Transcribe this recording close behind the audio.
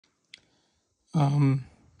Um,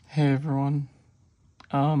 hey everyone.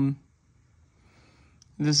 Um,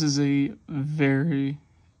 this is a very,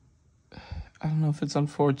 I don't know if it's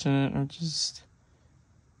unfortunate or just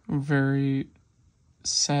a very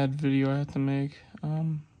sad video I have to make.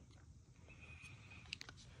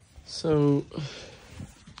 So,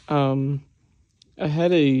 I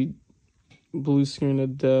had a blue screen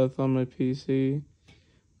of death on my PC,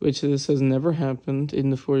 which this has never happened in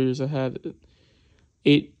the 4 years I had it.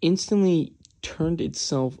 It instantly turned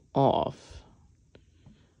itself off.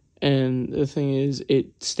 And the thing is,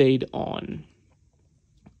 it stayed on.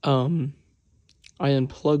 I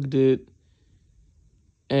unplugged it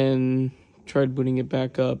and tried booting it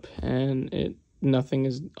back up, and nothing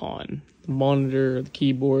is on. The monitor, the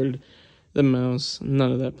keyboard, the mouse,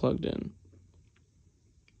 none of that plugged in.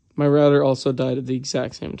 My router also died at the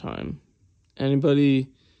exact same time. Anybody,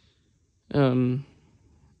 I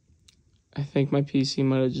think my PC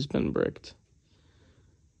might have just been bricked.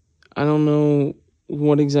 I don't know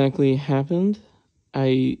what exactly happened.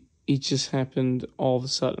 It just happened all of a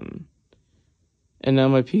sudden. And now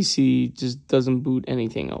my PC just doesn't boot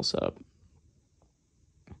anything else up.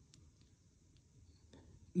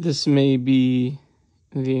 This may be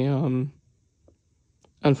the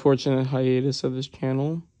unfortunate hiatus of this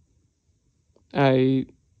channel. I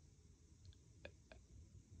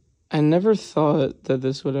never thought that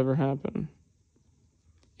this would ever happen.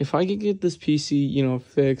 If I could get this PC,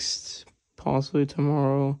 fixed possibly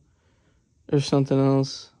tomorrow or something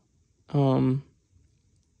else, I'll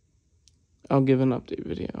give an update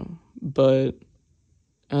video. But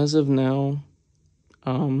as of now,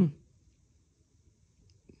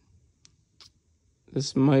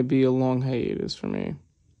 this might be a long hiatus for me.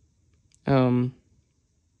 I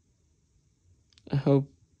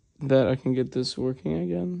hope that I can get this working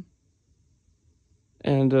again.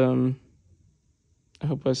 And I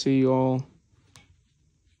hope I see you all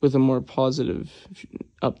with a more positive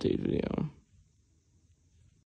update video.